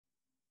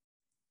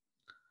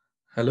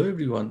Hello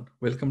everyone,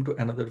 welcome to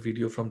another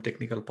video from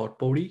Technical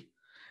Potpourri.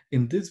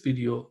 In this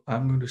video,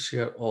 I'm going to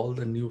share all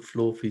the new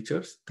flow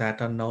features that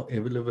are now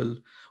available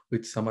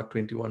with Summer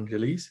 21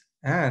 release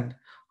and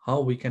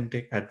how we can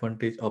take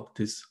advantage of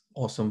these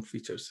awesome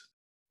features.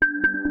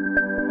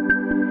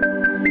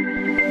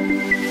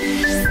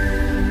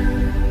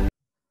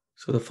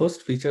 So the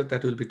first feature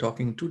that we'll be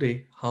talking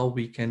today, how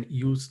we can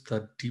use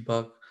the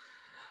debug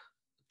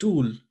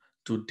tool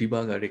to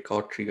debug a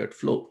record triggered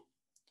flow.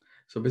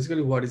 So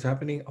basically what is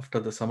happening after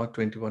the Summer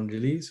 21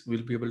 release,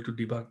 we'll be able to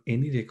debug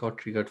any record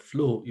triggered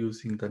flow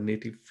using the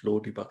native flow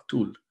debug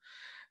tool.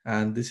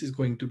 And this is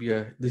going to be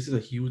this is a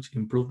huge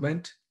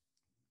improvement.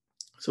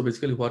 So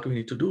basically what we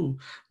need to do,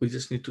 we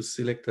just need to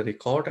select the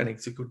record and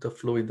execute the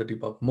flow in the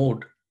debug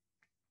mode.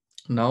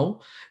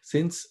 Now,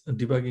 since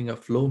debugging a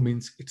flow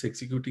means it's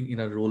executing in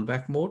a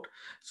rollback mode,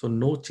 so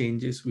no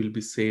changes will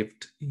be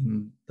saved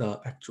in the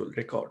actual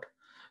record.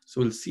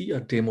 So we'll see a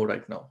demo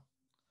right now.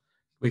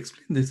 To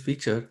explain this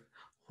feature,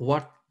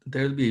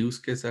 there will be a use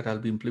case that I'll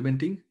be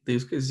implementing. The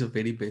use case is a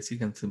very basic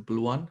and simple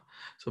one.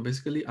 So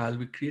basically, I'll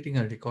be creating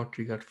a record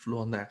triggered flow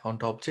on the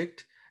account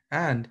object.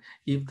 And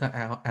if the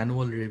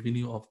annual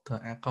revenue of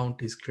the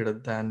account is greater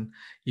than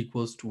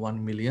equals to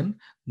 1 million,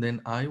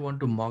 then I want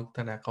to mark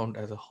that account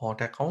as a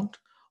hot account.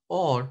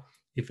 Or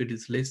if it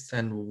is less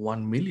than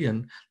 1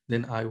 million,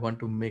 then I want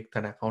to make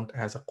that account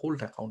as a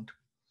cold account.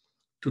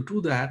 To do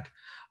that,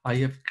 I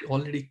have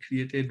already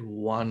created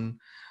one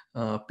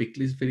pick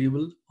list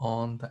variable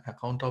on the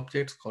account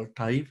objects called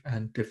type,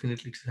 and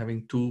definitely it's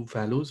having two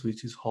values,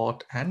 which is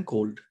hot and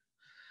cold.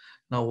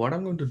 Now what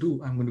I'm going to do,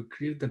 I'm going to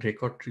create the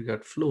record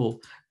triggered flow,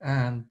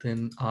 and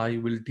then I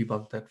will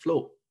debug that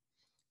flow.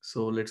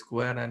 So let's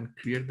go ahead and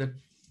create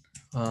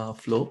that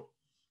flow.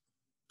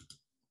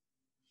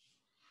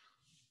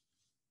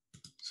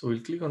 So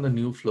we'll click on the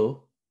new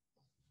flow.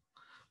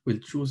 We'll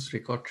choose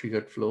record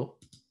triggered flow.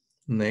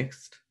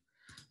 Next,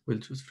 we'll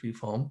choose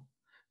freeform.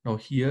 Now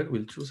here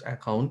we'll choose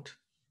account.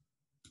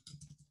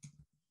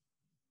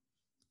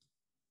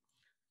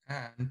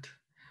 And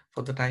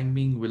for the time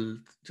being, we'll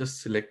just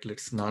select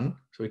let's none.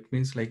 So it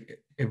means like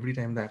every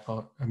time the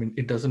account,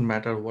 it doesn't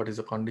matter what is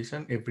the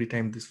condition, every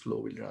time this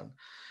flow will run.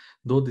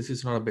 Though this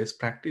is not a best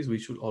practice, we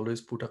should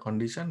always put a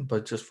condition,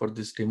 but just for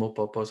this demo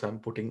purpose, I'm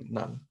putting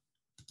none.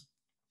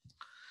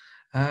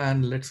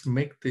 And let's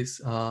make this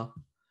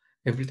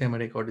every time a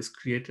record is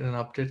created and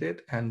updated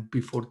and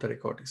before the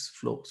record is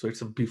flow. So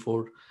it's a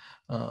before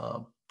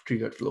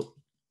triggered flow.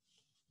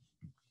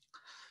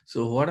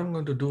 So what I'm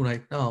going to do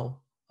right now,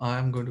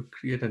 I'm going to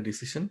create a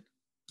decision,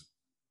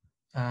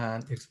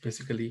 and it's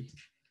basically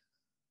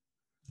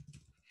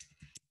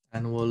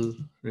annual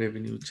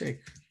revenue check.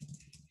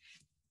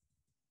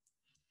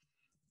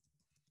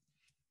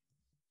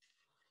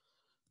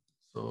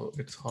 So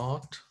it's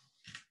hot.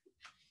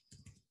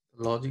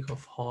 The logic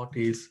of hot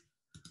is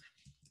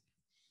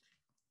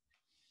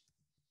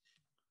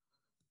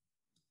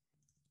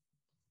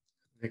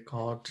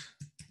record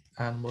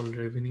annual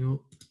revenue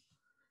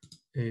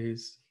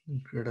is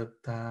greater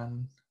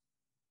than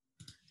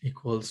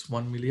equals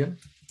 1 million,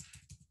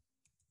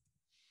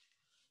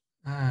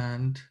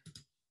 and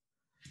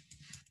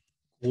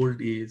cold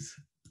is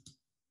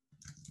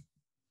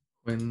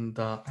when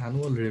the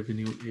annual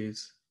revenue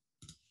is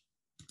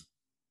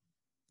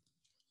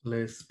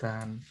less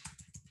than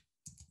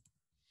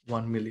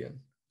 1 million.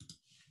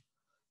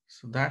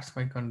 So that's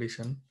my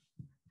condition.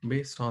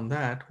 Based on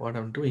that, what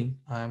I'm doing,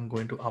 I'm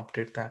going to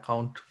update the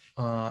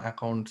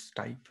accounts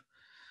type.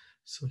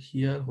 So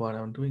here what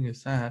I'm doing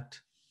is that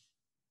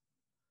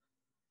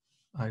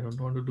I don't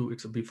want to do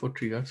it's a before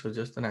trigger, so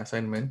just an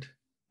assignment.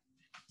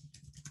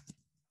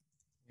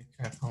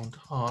 Make account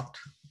hot,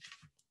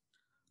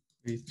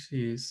 which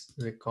is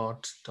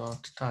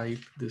record.type.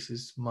 This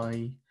is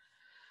my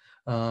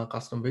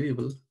custom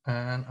variable,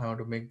 and I want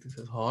to make this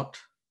as hot.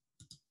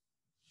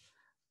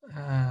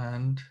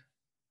 And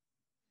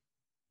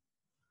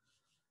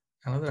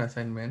another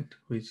assignment,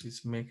 which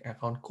is make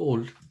account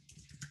cold.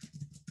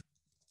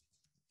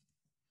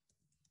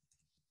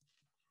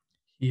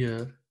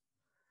 Here,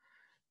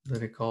 the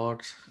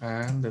records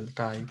and the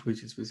type,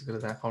 which is basically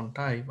the account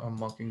type, I'm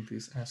marking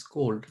this as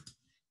cold.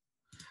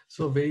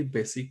 So very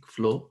basic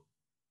flow.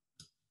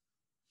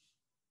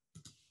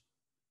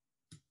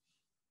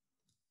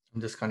 I'm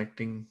just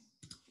connecting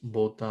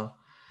both the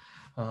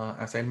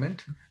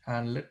assignment,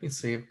 and let me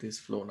save this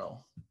flow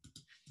now.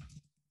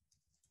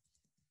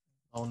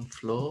 On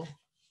flow,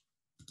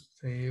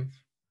 save,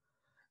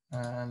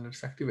 and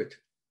let's activate.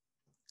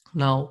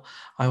 Now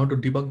I want to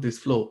debug this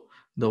flow.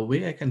 The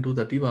way I can do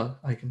the debug,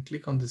 I can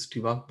click on this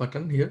debug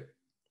button here,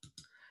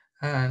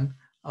 and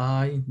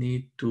I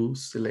need to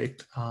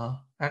select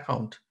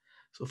account.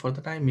 So for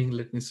the timing,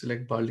 let me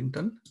select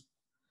Burlington,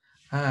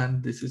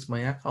 and this is my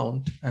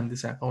account, and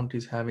this account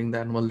is having the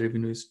annual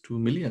revenue is 2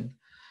 million.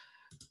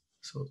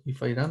 So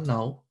if I run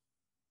now,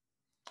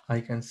 I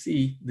can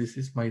see this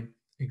is my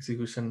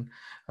execution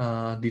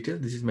detail.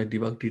 This is my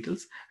debug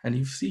details. And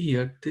you see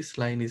here, this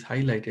line is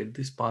highlighted.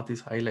 This path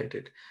is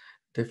highlighted.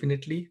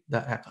 Definitely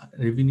the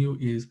revenue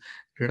is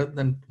greater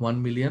than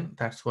 1 million.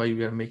 That's why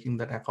we are making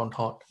that account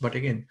hot. But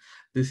again,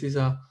 this is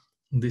a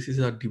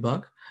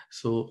debug.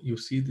 So you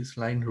see this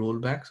line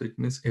rollback. So it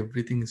means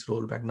everything is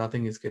rollback.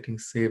 Nothing is getting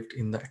saved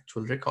in the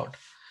actual record.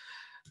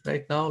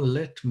 Right now,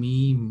 let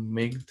me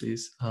make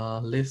this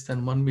less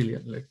than 1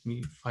 million. Let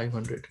me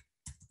 500.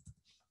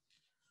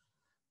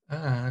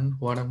 And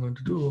what I'm going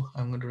to do,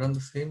 I'm going to run the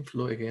same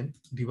flow again,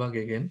 debug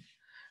again,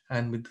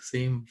 and with the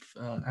same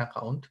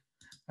account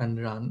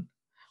and run.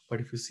 But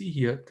if you see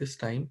here, this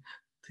time,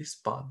 this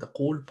path, the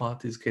cold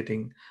path is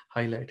getting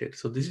highlighted.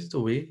 So this is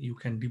the way you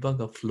can debug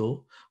a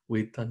flow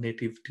with the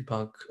native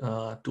debug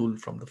tool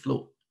from the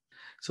flow.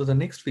 So the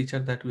next feature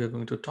that we are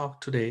going to talk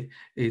today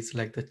is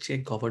like the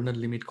check governor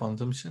limit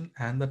consumption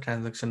and the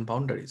transaction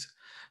boundaries.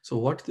 So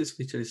what this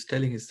feature is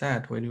telling is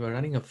that when you are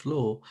running a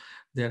flow,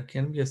 there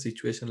can be a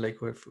situation like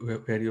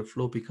where your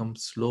flow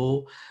becomes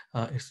slow,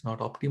 it's not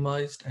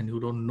optimized, and you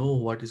don't know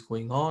what is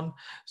going on.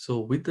 So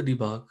with the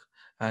debug,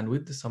 and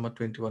with the summer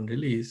 21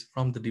 release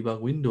from the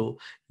debug window,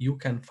 you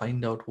can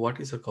find out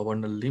what is a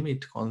governor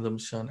limit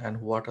consumption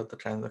and what are the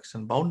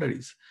transaction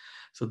boundaries.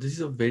 So this is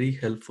a very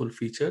helpful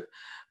feature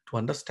to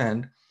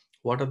understand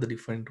what are the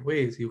different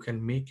ways you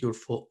can make your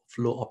flow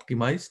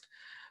optimized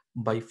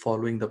by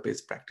following the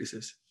best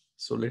practices.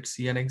 So let's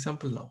see an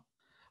example now.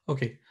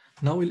 Okay,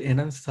 now we'll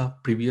enhance the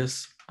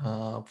previous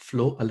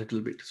flow a little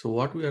bit. So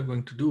what we are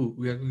going to do,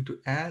 we are going to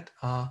add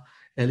a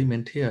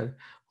element here,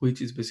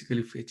 which is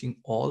basically fetching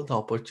all the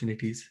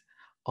opportunities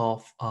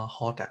of a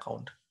hot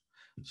account.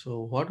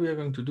 So what we are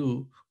going to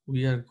do,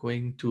 we are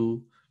going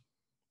to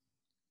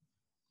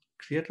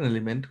create an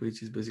element,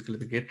 which is basically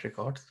the get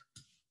records.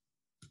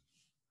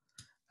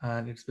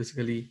 And it's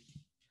basically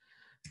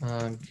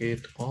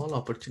get all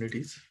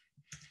opportunities.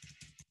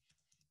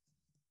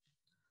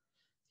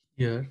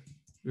 Here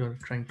we are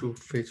trying to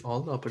fetch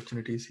all the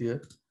opportunities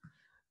here,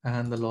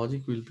 and the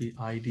logic will be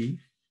id,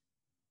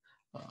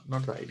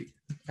 not the id,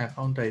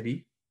 account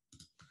id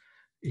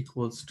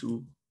equals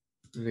to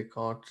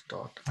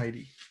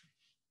record.id,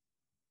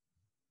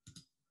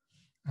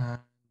 and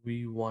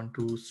we want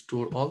to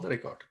store all the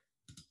record.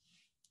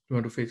 We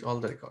want to fetch all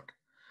the record.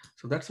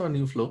 So that's our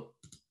new flow.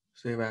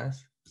 Save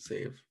as,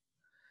 save,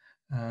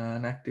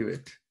 and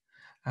activate.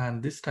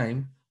 And this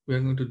time we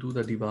are going to do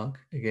the debug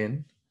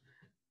again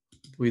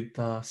with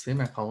the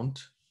same account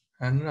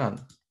and run.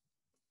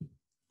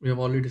 We have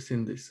already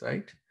seen this,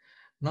 right?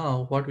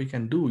 Now, what we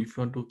can do, if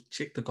you want to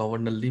check the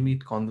governor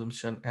limit,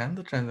 consumption, and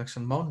the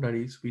transaction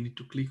boundaries, we need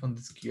to click on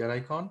this gear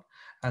icon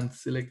and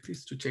select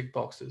these two check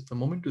boxes. The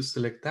moment you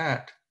select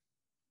that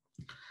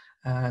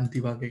and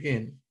debug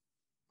again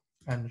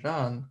and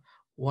run,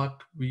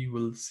 what we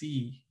will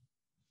see,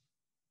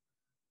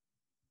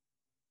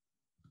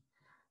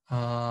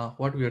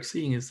 what we are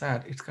seeing is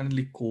that it's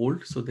currently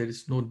cold, so there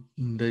is no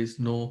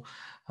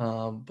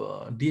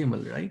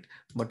DML, right?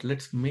 But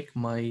let's make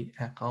my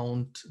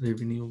account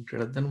revenue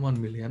greater than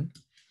 1 million.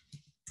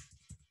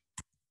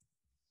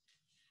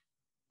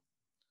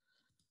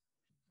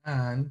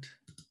 And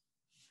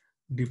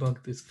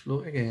debug this flow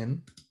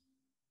again.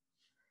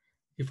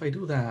 If I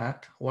do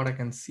that, what I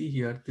can see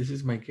here, this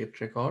is my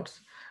get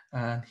records,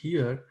 and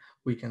here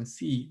we can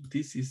see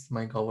this is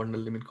my governor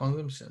limit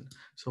consumption.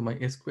 So my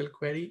SQL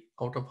query,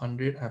 out of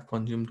 100, I've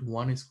consumed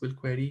one SQL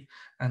query,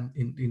 and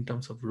in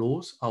terms of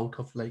rows, out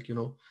of like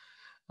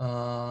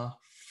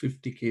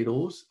 50k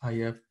rows, I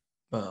have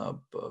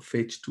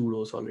fetched 2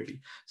 rows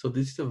already. So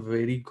this is a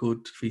very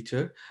good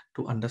feature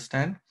to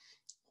understand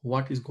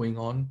what is going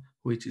on,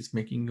 which is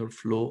making your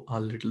flow a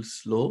little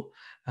slow,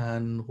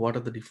 and what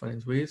are the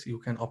different ways you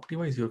can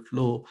optimize your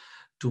flow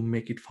to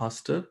make it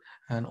faster,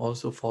 and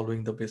also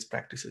following the best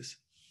practices.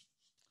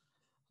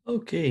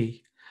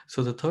 Okay,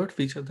 so the third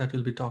feature that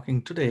we'll be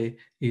talking today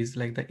is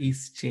like the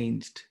is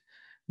changed.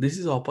 This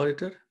is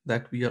operator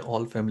that we are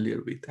all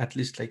familiar with, at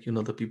least like,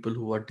 the people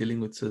who are dealing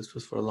with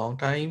Salesforce for a long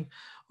time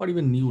or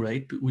even new,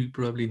 right? We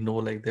probably know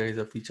like there is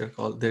a feature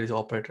called, there is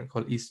operator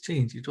called is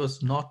change. It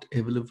was not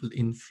available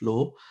in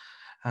Flow.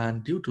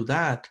 And due to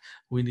that,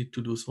 we need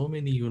to do so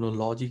many,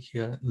 logic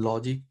here,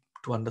 logic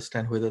to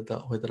understand whether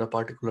a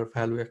particular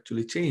value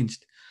actually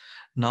changed.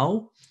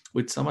 Now,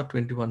 with Summer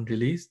 21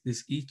 release,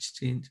 this each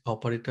change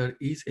operator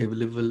is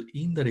available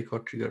in the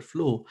record trigger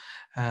flow.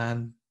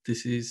 And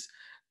this is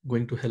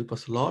going to help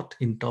us a lot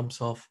in terms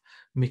of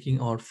making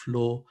our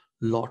flow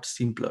a lot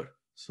simpler.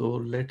 So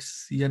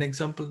let's see an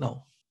example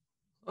now.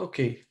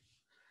 Okay,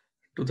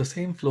 to the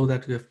same flow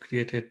that we have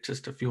created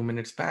just a few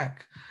minutes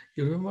back.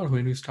 You remember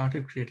when we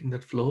started creating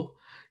that flow?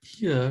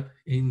 Here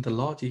in the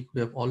logic,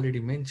 we have already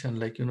mentioned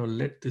like,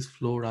 let this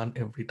flow run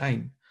every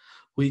time,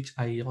 which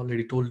I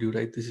already told you,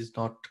 right? This is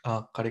not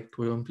a correct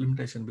way of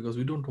implementation because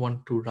we don't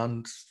want to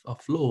run a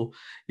flow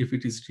if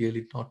it is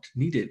really not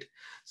needed.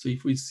 So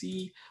if we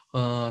see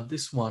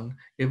this one,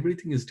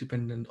 everything is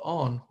dependent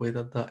on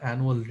whether the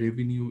annual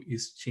revenue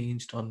is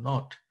changed or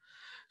not.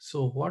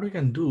 So what we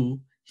can do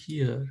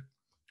here,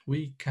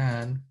 we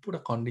can put a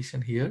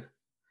condition here,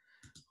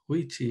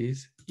 which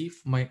is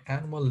if my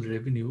annual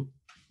revenue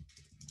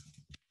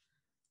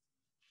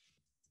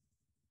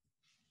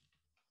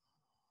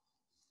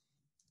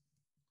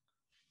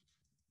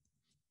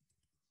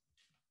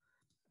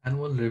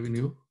annual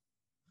revenue,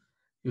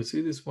 you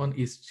see this one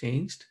is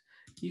changed.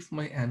 If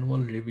my annual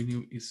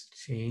revenue is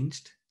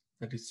changed,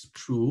 that is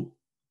true,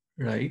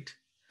 right?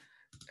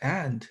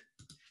 And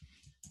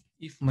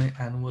if my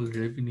annual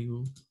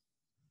revenue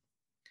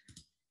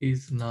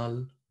is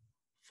null,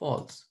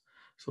 false.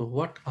 So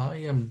what I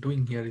am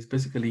doing here is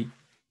basically,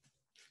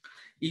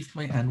 if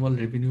my annual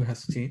revenue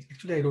has changed,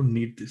 actually I don't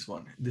need this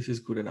one, this is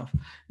good enough.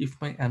 If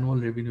my annual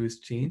revenue is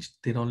changed,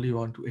 then only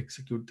want to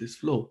execute this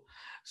flow.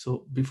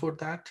 So before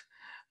that,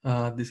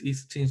 this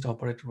is changed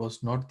operator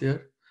was not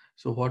there.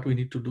 So what we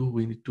need to do,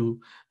 we need to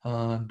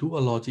do a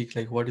logic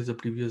like what is the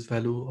previous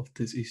value of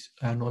this is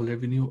annual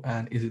revenue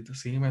and is it the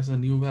same as the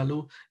new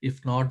value?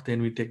 If not,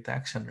 then we take the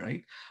action,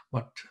 right?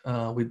 But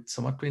with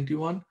summer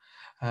 21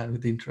 and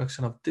with the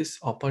introduction of this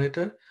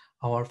operator,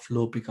 our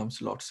flow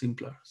becomes a lot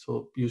simpler.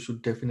 So you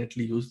should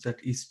definitely use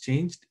that is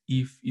changed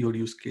if your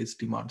use case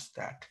demands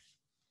that.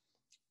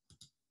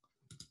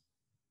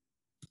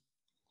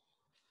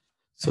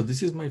 So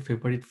this is my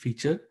favorite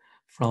feature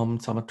from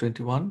summer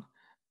 21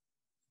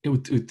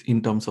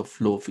 in terms of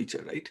flow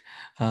feature, right?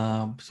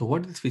 So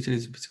what this feature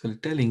is basically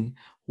telling,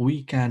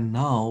 we can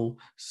now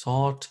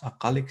sort a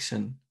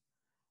collection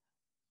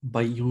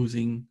by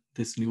using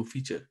this new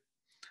feature.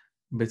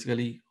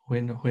 Basically,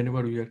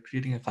 whenever we are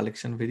creating a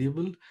collection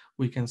variable,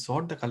 we can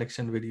sort the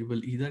collection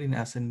variable either in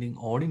ascending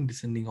or in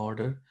descending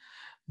order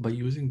by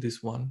using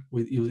this one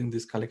with using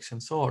this collection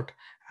sort.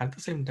 At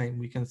the same time,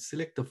 we can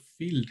select the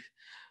field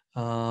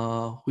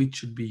which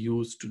should be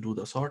used to do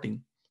the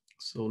sorting.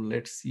 So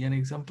let's see an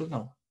example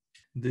now.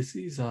 This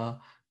is a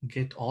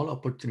get all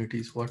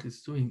opportunities. What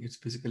it's doing, it's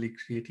basically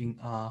creating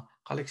a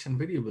collection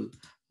variable.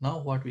 Now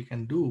what we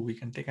can do, we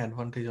can take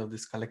advantage of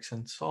this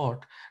collection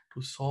sort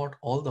to sort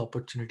all the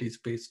opportunities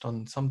based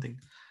on something.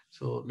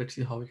 So let's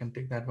see how we can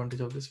take the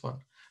advantage of this one.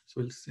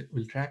 So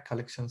we'll drag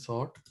collection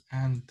sort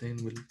and then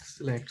we'll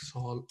select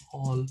solve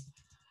all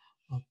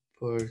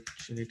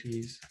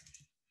opportunities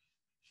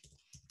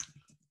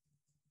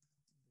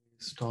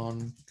based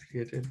on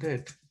created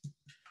date.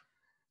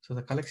 So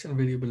the collection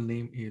variable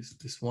name is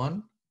this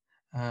one,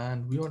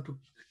 and we want to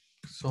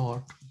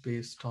sort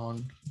based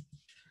on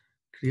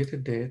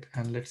created date,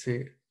 and let's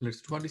say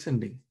let's do a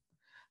descending,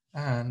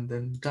 and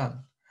then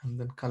done, and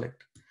then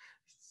collect,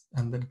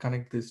 and then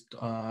connect this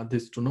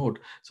to node.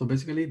 So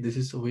basically this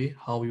is the way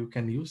how you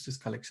can use this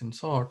collection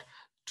sort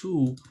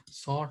to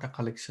sort a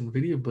collection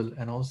variable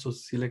and also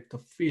select the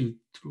field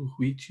through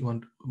which you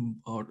want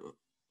or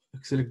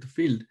select the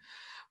field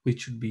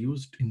which should be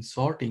used in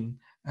sorting.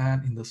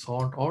 And in the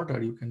sort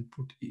order, you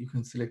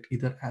can select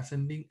either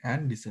ascending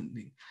and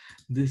descending.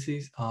 This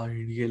is a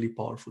really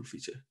powerful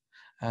feature,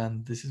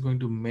 and this is going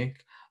to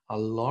make a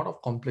lot of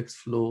complex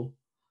flow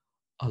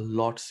a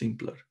lot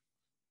simpler.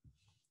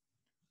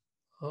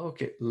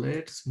 Okay,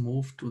 let's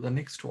move to the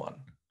next one.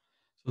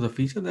 So the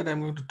feature that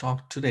I'm going to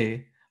talk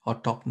today or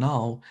talk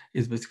now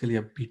is basically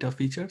a beta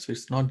feature. So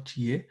it's not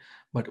GA,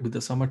 but with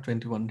the summer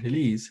 21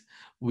 release,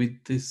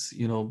 with this,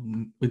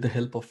 with the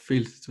help of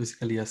fields, it's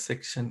basically a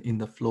section in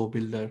the flow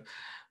builder.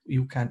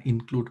 You can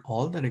include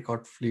all the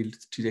record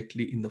fields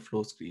directly in the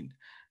flow screen.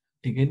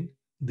 Again,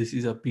 this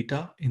is a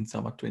beta in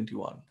summer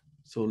 21.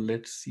 So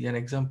let's see an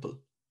example.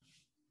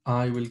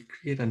 I will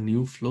create a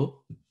new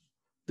flow.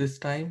 This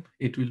time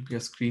it will be a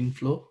screen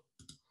flow.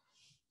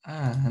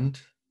 And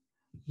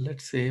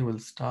let's say we'll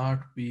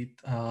start with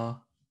a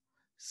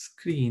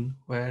screen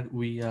where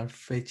we are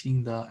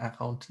fetching the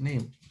account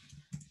name.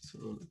 So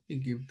let me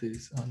give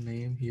this a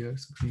name here,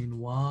 screen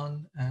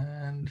one,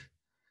 and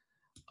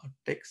a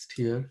text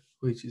here,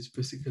 which is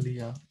basically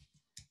a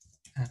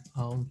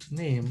account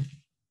name.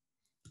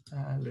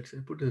 And let's say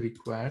put a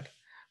required.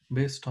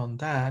 Based on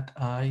that,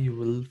 I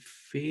will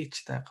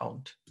fetch the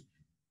account.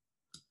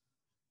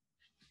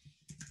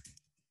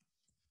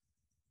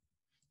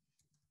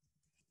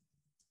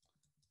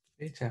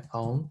 Fetch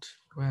account,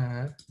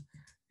 where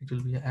it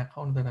will be an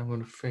account that I'm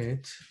going to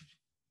fetch.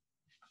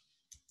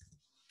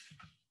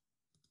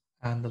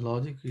 And the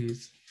logic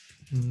is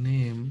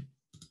name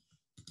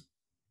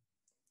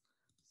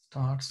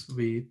starts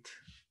with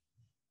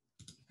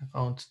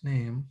account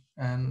name,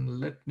 and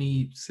let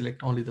me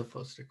select only the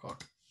first record.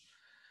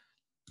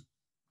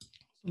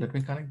 So let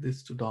me connect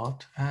this to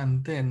dot,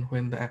 and then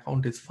when the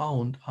account is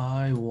found,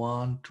 I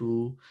want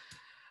to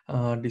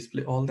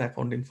display all the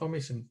account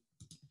information.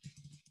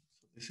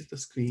 So this is the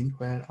screen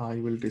where I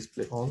will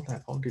display all the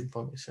account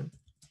information.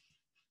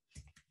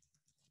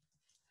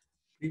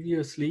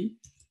 Previously,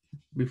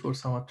 before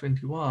summer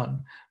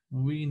 21,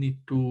 we need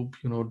to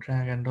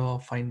drag and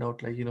drop, find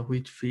out like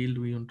which field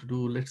we want to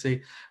do. Let's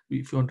say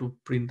if you want to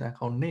print the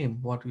account name,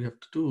 what we have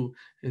to do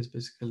is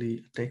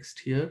basically text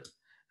here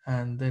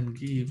and then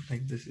give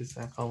like this is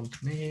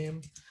account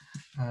name,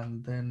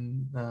 and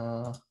then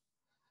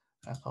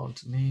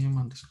account name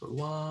underscore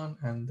one,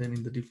 and then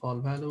in the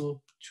default value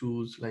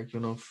choose like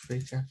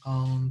fetch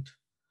account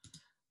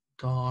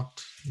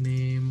dot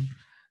name,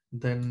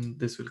 then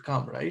this will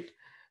come, right?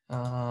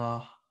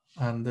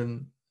 And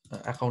then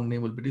account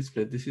name will be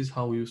displayed. This is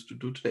how we used to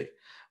do today.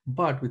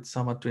 But with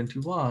summer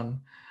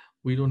 21,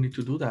 we don't need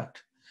to do that.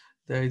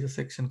 there is a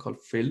section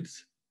called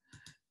fields.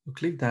 You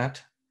click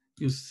that,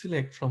 you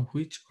select from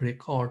which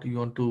record you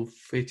want to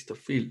fetch the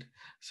field.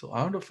 So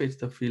I want to fetch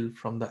the field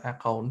from the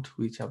account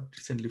which I've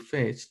recently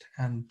fetched,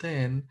 and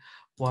then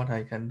what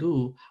I can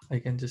do, I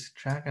can just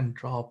drag and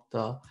drop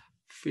the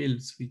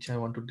fields which I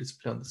want to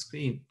display on the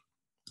screen.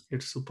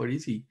 It's super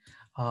easy.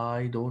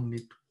 I don't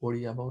need to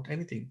worry about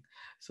anything.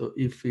 So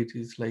if it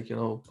is like,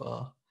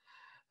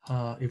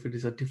 if it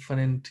is a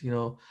different,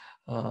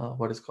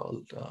 what is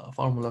called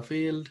formula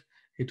field,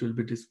 it will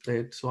be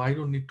displayed. So I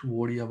don't need to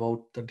worry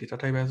about the data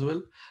type as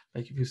well.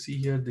 Like if you see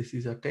here, this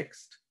is a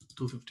text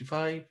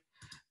 255,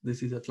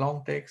 this is a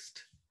long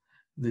text,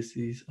 this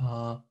is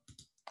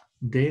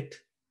date.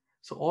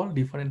 So all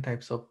different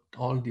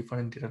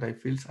data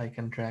type fields I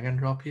can drag and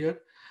drop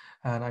here,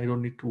 and I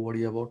don't need to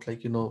worry about,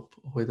 like,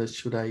 whether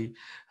should I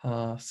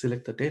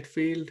select the date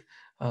field,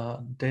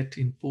 date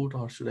input,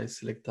 or should I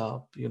select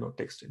the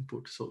text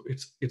input. So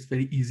it's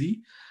very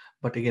easy.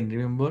 But again,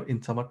 remember,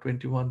 in summer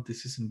 21,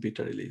 this is in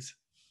beta release.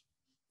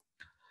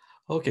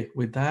 Okay,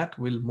 with that,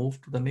 we'll move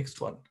to the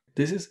next one.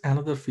 This is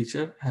another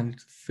feature, and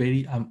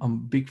I'm a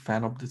big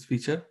fan of this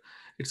feature.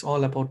 It's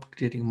all about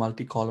creating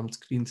multi-column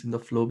screens in the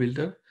Flow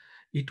Builder.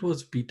 It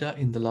was beta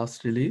in the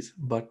last release,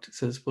 but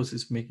Salesforce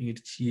is making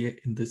it GA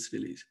in this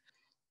release.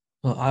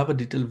 I have a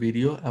detailed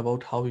video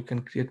about how you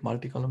can create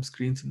multi-column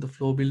screens in the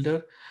Flow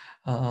Builder.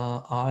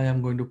 I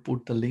am going to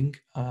put the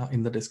link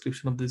in the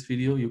description of this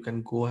video. You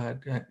can go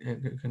ahead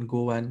and you can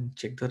go and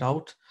check that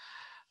out.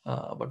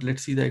 But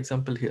let's see the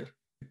example here.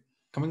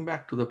 Coming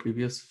back to the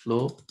previous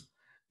flow,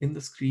 in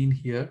the screen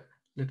here,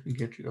 let me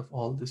get rid of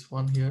all this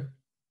one here.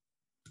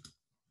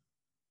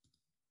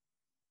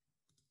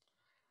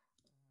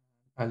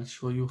 I'll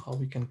show you how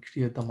we can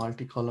create the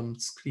multi-column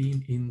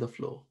screen in the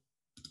flow.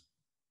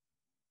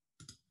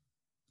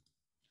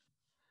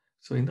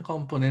 So in the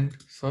component,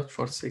 search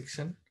for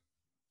section,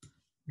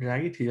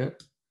 drag it here,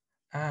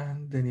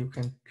 and then you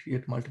can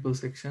create multiple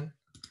section.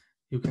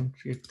 You can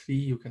create 3,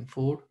 you can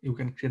 4, you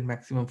can create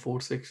maximum 4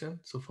 section.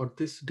 So for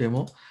this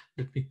demo,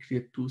 let me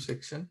create 2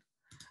 section,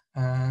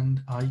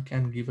 and I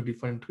can give a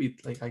different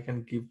width. Like I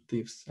can give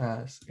this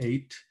as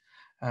 8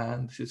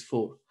 and this is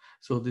 4.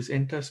 So this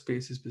entire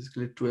space is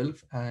basically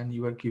 12, and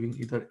you are giving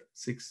either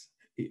 6,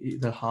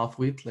 either half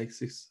width, like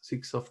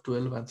 6 of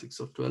 12 and 6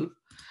 of 12.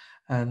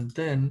 And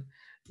then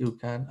you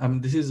can,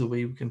 this is the way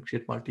you can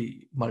create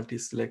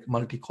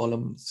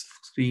multi-column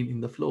screen in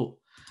the flow.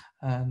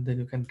 And then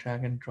you can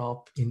drag and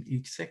drop in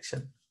each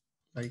section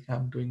like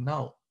I'm doing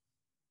now.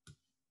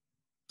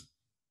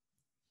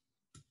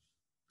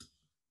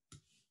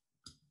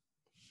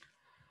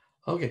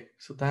 Okay,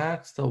 so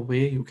that's the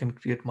way you can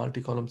create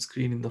multi-column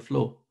screen in the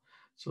flow.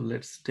 So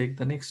let's take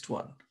the next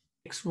one.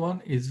 Next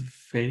one is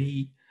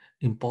very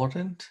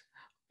important.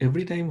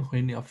 Every time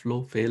when your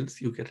flow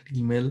fails, you get an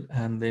email,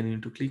 and then you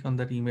need to click on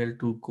that email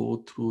to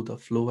go through the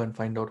flow and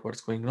find out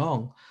what's going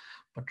wrong.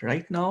 But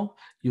right now,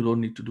 you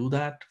don't need to do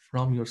that.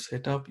 From your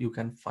setup, you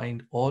can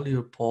find all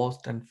your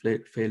paused and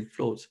failed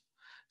flows.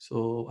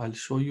 So I'll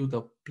show you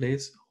the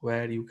place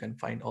where you can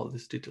find all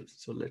these details.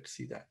 So let's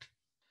see that.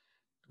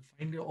 To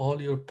find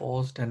all your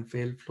paused and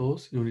failed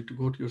flows, you need to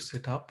go to your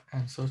setup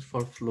and search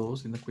for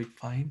flows in the quick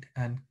find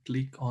and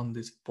click on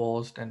this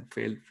paused and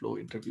failed flow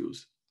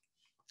interviews.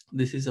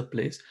 This is a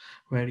place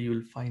where you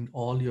will find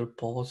all your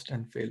paused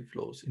and failed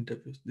flows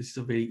interviews. This is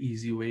a very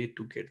easy way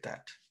to get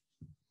that.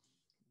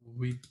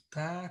 With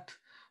that,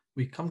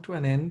 we come to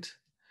an end.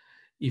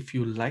 If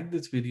you like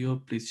this video,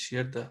 please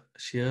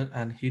share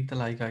and hit the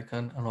like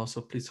icon, and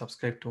also please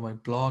subscribe to my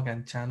blog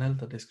and channel.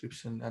 The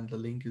description and the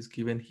link is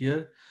given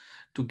here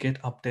to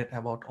get update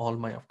about all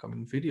my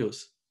upcoming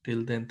videos.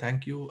 Till then,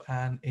 thank you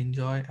and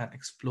enjoy and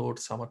explore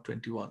Summer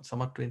 21.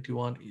 Summer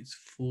 21 is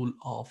full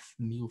of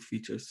new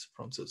features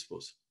from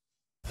Salesforce.